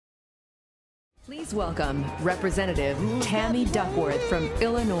Please welcome Representative Tammy Duckworth from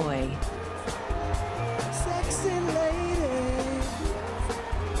Illinois. Sexy lady,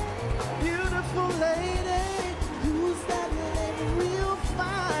 beautiful lady, who's that lady, real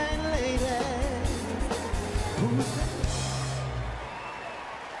fine lady? Who's that?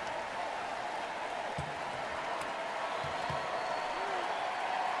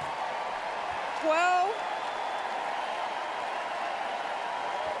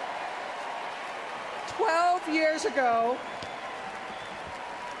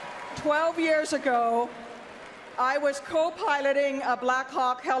 12 years ago, I was co-piloting a Black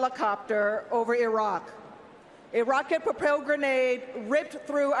Hawk helicopter over Iraq. A rocket-propelled grenade ripped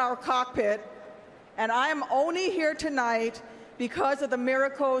through our cockpit, and I am only here tonight because of the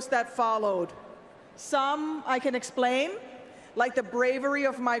miracles that followed. Some I can explain, like the bravery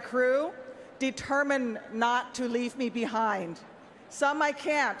of my crew, determined not to leave me behind. Some I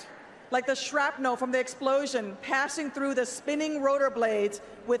can't, like the shrapnel from the explosion passing through the spinning rotor blades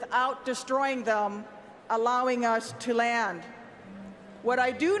without destroying them, allowing us to land. What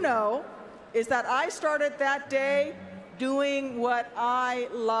I do know is that I started that day doing what I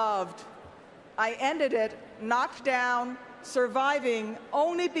loved. I ended it knocked down, surviving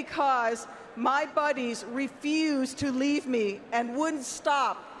only because my buddies refused to leave me and wouldn't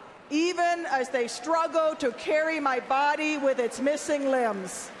stop, even as they struggled to carry my body with its missing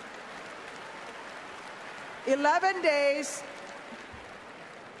limbs. 11 days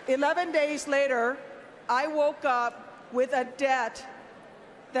later, I woke up with a debt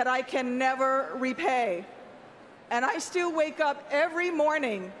that I can never repay. And I still wake up every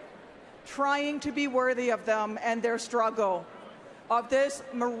morning trying to be worthy of them and their struggle, of this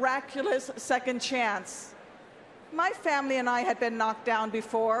miraculous second chance. My family and I had been knocked down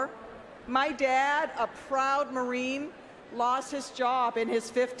before. My dad, a proud Marine, lost his job in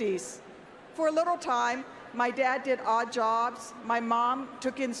his 50s. For a little time, my dad did odd jobs. My mom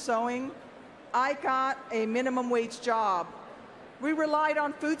took in sewing. I got a minimum wage job. We relied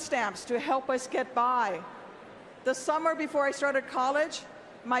on food stamps to help us get by. The summer before I started college,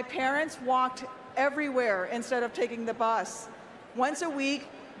 my parents walked everywhere instead of taking the bus. Once a week,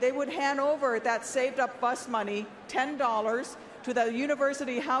 they would hand over that saved up bus money, $10, to the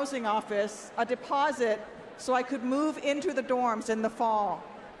university housing office, a deposit, so I could move into the dorms in the fall.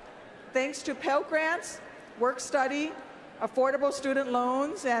 Thanks to Pell Grants, work-study, affordable student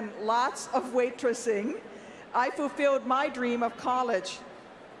loans, and lots of waitressing, I fulfilled my dream of college.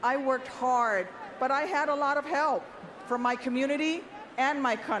 I worked hard, but I had a lot of help from my community and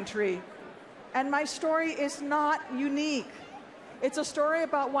my country. And my story is not unique. It's a story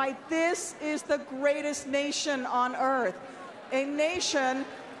about why this is the greatest nation on earth, a nation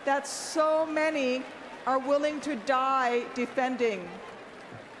that so many are willing to die defending.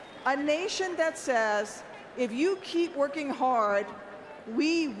 A nation that says, if you keep working hard,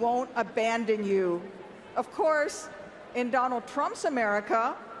 we won't abandon you. Of course, in Donald Trump's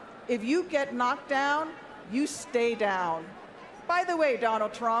America, if you get knocked down, you stay down. By the way,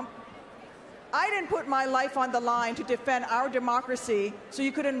 Donald Trump, I didn't put my life on the line to defend our democracy so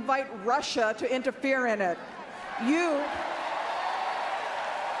you could invite Russia to interfere in it. You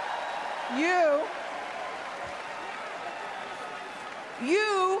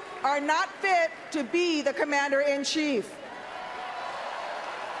are not fit to be the commander-in-chief.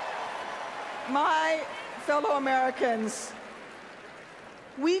 My fellow Americans,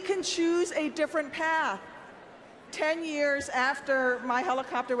 we can choose a different path. 10 years after my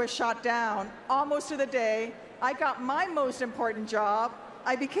helicopter was shot down, almost to the day, I got my most important job.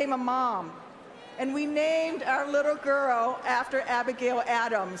 I became a mom. And we named our little girl after Abigail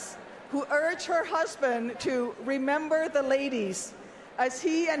Adams, who urged her husband to remember the ladies as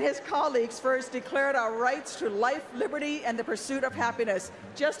he and his colleagues first declared our rights to life, liberty, and the pursuit of happiness,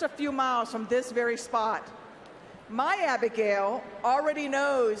 just a few miles from this very spot. My Abigail already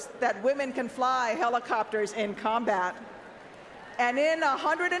knows that women can fly helicopters in combat. And in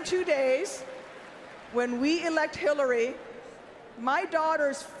 102 days, when we elect Hillary, my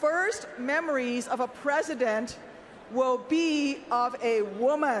daughter's first memories of a president will be of a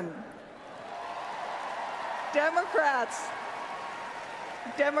woman. Democrats,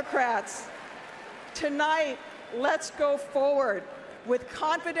 tonight, let's go forward with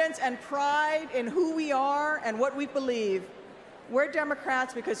confidence and pride in who we are and what we believe. We're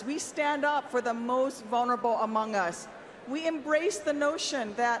Democrats because we stand up for the most vulnerable among us. We embrace the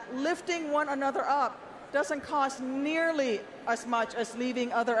notion that lifting one another up doesn't cost nearly as much as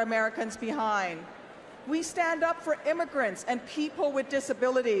leaving other Americans behind. We stand up for immigrants and people with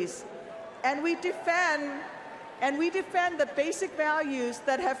disabilities, and we defend the basic values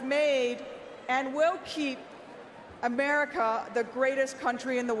that have made and will keep America the greatest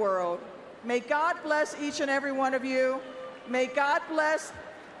country in the world. May God bless each and every one of you. May God bless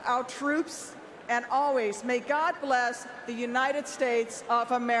our troops, and always may God bless the United States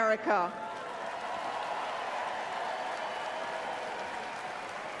of America.